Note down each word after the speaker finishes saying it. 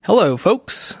Hello,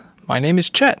 folks. My name is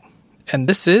Chet, and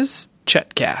this is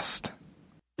Chetcast.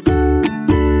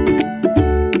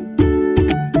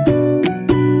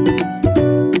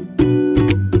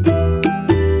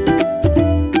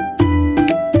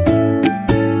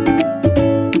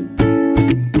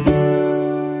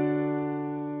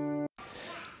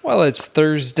 Well, it's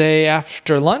Thursday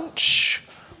after lunch.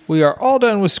 We are all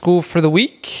done with school for the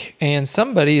week, and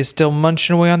somebody is still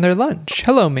munching away on their lunch.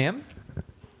 Hello, ma'am.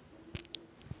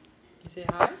 Say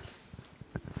hi.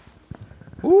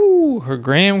 Ooh, her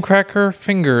graham cracker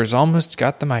fingers almost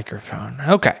got the microphone.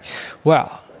 Okay,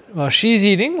 well, while she's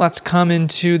eating, let's come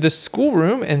into the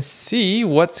schoolroom and see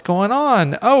what's going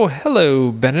on. Oh,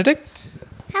 hello, Benedict.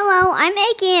 Hello, I'm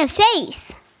making a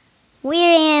face.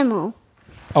 Weird animal.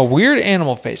 A weird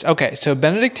animal face. Okay, so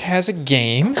Benedict has a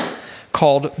game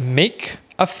called Make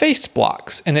a Face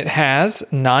Blocks, and it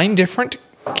has 9 different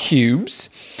cubes,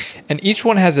 and each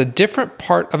one has a different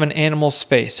part of an animal's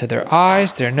face. So their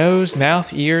eyes, their nose,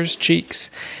 mouth, ears, cheeks.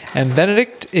 And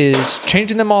Benedict is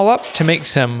changing them all up to make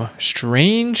some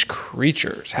strange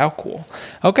creatures. How cool.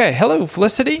 Okay, hello,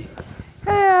 Felicity.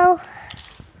 Hello.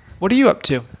 What are you up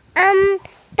to?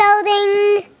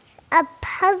 Building a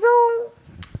puzzle.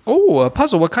 Oh, a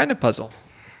puzzle. What kind of puzzle?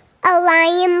 A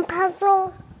lion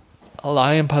puzzle. A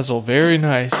lion puzzle. Very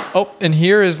nice. Oh, and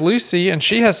here is Lucy, and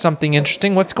she has something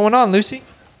interesting. What's going on, Lucy?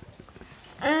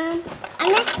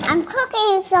 I'm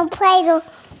cooking some Play-Doh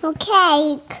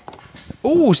cake.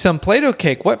 Oh, some Play-Doh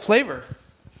cake. What flavor?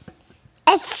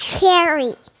 It's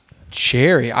cherry.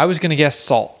 Cherry. I was going to guess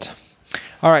salt.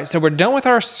 All right, so we're done with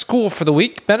our school for the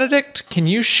week. Benedict, can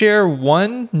you share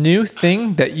one new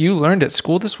thing that you learned at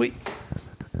school this week?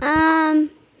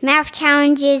 Math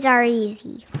challenges are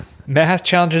easy. Math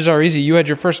challenges are easy. You had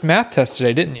your first math test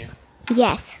today, didn't you?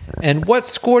 Yes. And what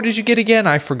score did you get again?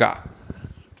 I forgot.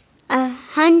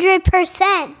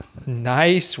 100%.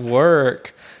 Nice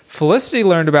work. Felicity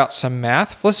learned about some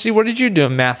math. Felicity, what did you do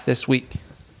in math this week?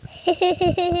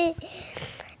 I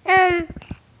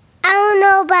don't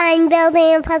know, but I'm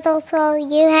building a puzzle, so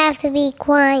you have to be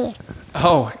quiet.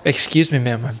 Oh, excuse me,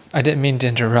 ma'am. I didn't mean to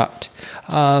interrupt.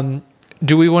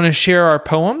 Do we want to share our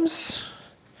poems?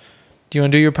 Do you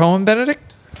want to do your poem,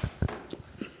 Benedict?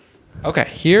 Okay,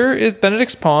 here is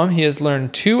Benedict's poem. He has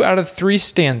learned 2 out of 3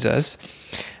 stanzas,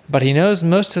 but he knows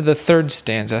most of the 3rd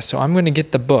stanza, so I'm going to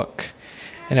get the book.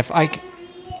 And if I...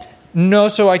 No,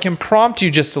 so I can prompt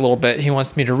you just a little bit. He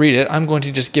wants me to read it. I'm going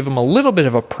to just give him a little bit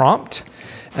of a prompt,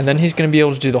 and then he's going to be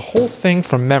able to do the whole thing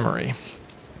from memory.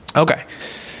 Okay.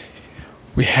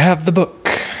 We have the book.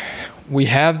 We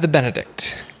have the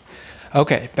Benedict.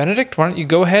 Okay, Benedict, why don't you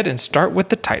go ahead and start with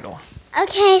the title?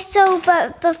 Okay,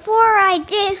 but before I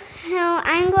do,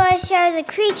 I'm going to show the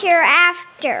creature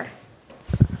after.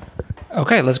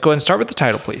 Okay, let's go ahead and start with the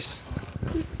title, please.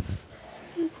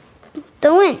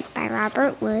 The Wind by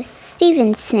Robert Louis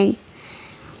Stevenson.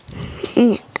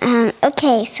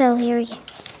 Okay, so here we go.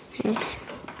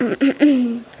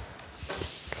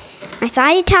 I saw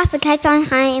you toss the kites on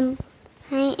high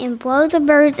and blow the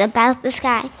birds about the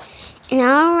sky. And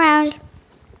all around,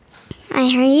 I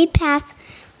heard you pass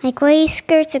like wavy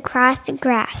skirts across the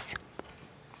grass.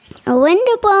 A wind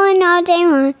blowing all day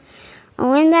long, a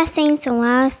wind that sings a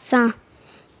wild song.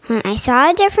 I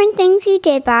saw different things you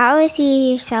did, but I always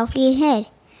see yourself you hid.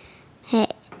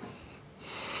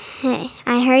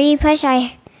 I heard you push,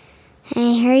 I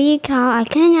heard you call, I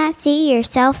could not see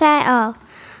yourself at all.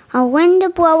 A wind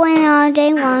blowing all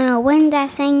day long, a wind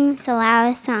that sings a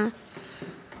loud song.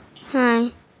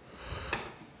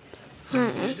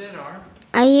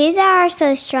 Are you that are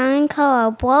so strong and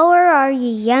cold, a blower, or are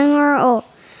you young or old?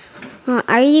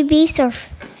 Are you beast or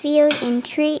field and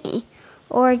tree,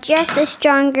 or just a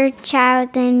stronger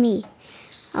child than me?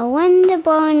 A wind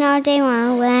blowing all day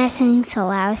long, a wind that sings a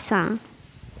loud song.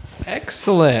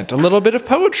 Excellent. A little bit of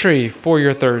poetry for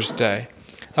your Thursday.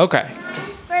 Okay.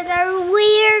 For the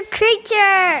weird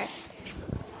creature.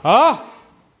 Ah,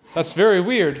 that's very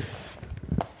weird.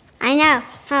 I know.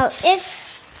 It's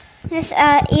this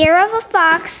ear of a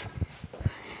fox,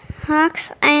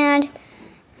 and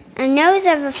a nose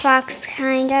of a fox,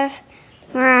 kind of,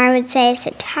 or I would say it's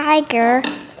a tiger.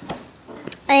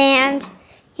 And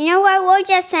you know what? We'll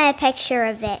just send a picture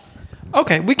of it.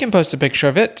 Okay, we can post a picture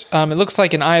of it. It looks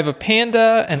like an eye of a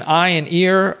panda, an eye and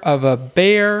ear of a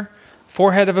bear,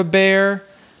 forehead of a bear,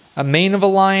 a mane of a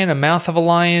lion, a mouth of a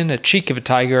lion, a cheek of a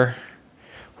tiger.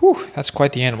 Whew, that's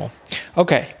quite the animal.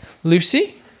 Okay,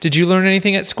 Lucy, did you learn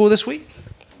anything at school this week?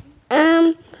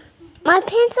 My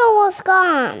pencil was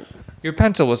gone. Your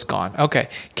pencil was gone. Okay.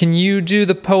 Can you do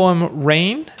the poem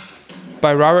Rain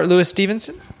by Robert Louis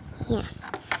Stevenson? Yeah.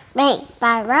 Rain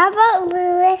by Robert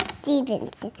Louis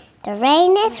Stevenson. The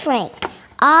rain is rain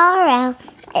all around.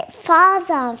 It falls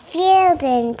on field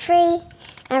and tree,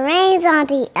 and rains on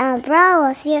the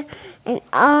umbrellas here and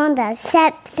on the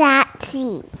ships at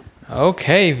sea.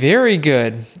 Okay, very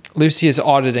good. Lucy is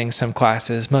auditing some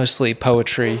classes, mostly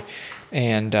poetry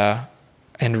and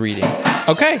reading.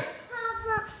 Okay.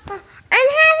 I'm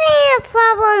having a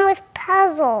problem with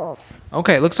puzzles.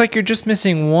 Okay, looks like you're just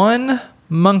missing one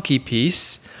monkey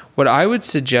piece. What I would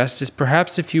suggest is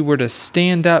perhaps if you were to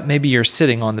stand up, maybe you're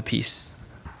sitting on the piece.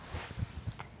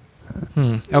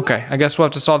 Okay, I guess we'll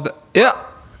have to solve that. Yeah.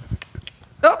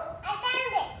 Oh. I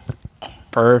found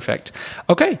it. Perfect.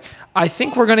 Okay, I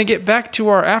think we're going to get back to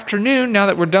our afternoon now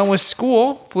that we're done with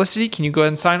school. Felicity, can you go ahead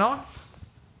and sign off?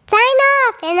 Sign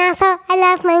off. And also, I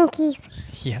love monkeys.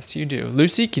 Yes, you do.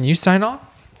 Lucy, can you sign off?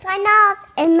 Sign off.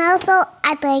 And also,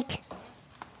 I like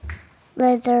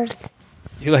lizards.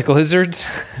 You like lizards?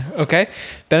 Okay.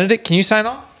 Benedict, can you sign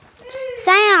off?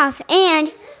 Sign off.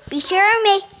 And be sure to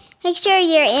make sure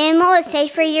your animal is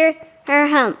safe for your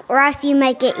home, or else you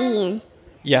might get eaten.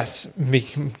 Yes,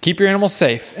 keep your animals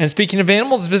safe. And speaking of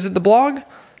animals, visit the blog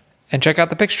and check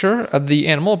out the picture of the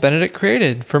animal Benedict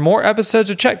created. For more episodes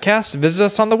of Chetcast, visit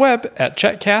us on the web at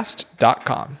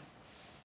chetcast.com.